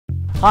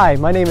Hi,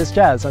 my name is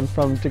Jaz. I'm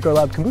from De-Grow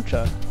Lab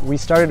Kombucha. We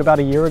started about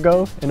a year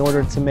ago in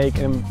order to make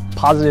a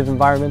positive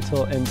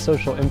environmental and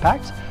social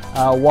impact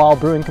while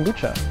brewing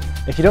kombucha.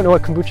 If you don't know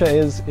what kombucha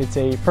is, it's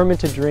a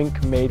fermented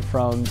drink made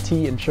from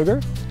tea and sugar.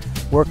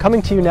 We're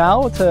coming to you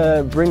now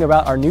to bring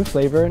about our new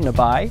flavor,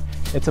 Nabij.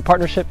 It's a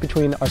partnership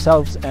between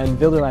ourselves and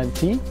Wilderland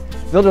Tea.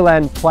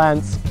 Wilderland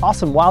plants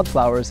awesome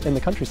wildflowers in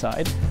the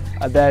countryside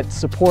that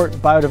support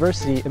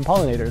biodiversity and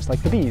pollinators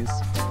like the bees.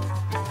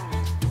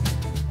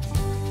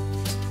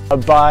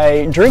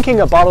 By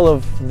drinking a bottle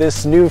of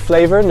this new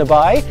flavor,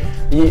 Nabij,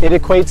 it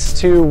equates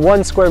to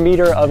 1 square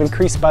meter of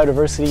increased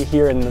biodiversity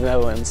here in the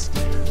Netherlands.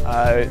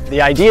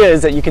 The idea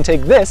is that you can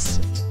take this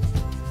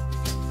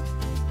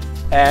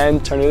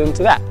and turn it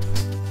into that.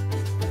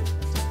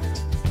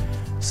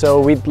 So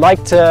we'd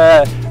like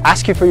to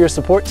ask you for your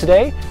support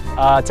today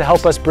to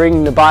help us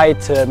bring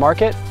Nabij to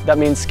market. That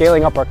means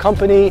scaling up our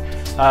company,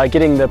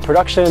 getting the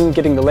production,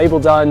 getting the label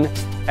done,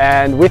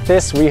 and with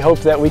this we hope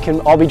that we can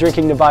all be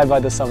drinking Nabij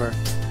by the summer.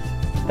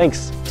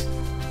 Thanks.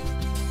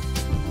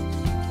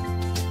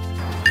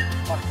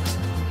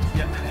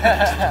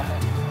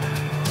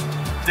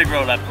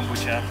 De-Grow Lab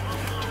Kombucha.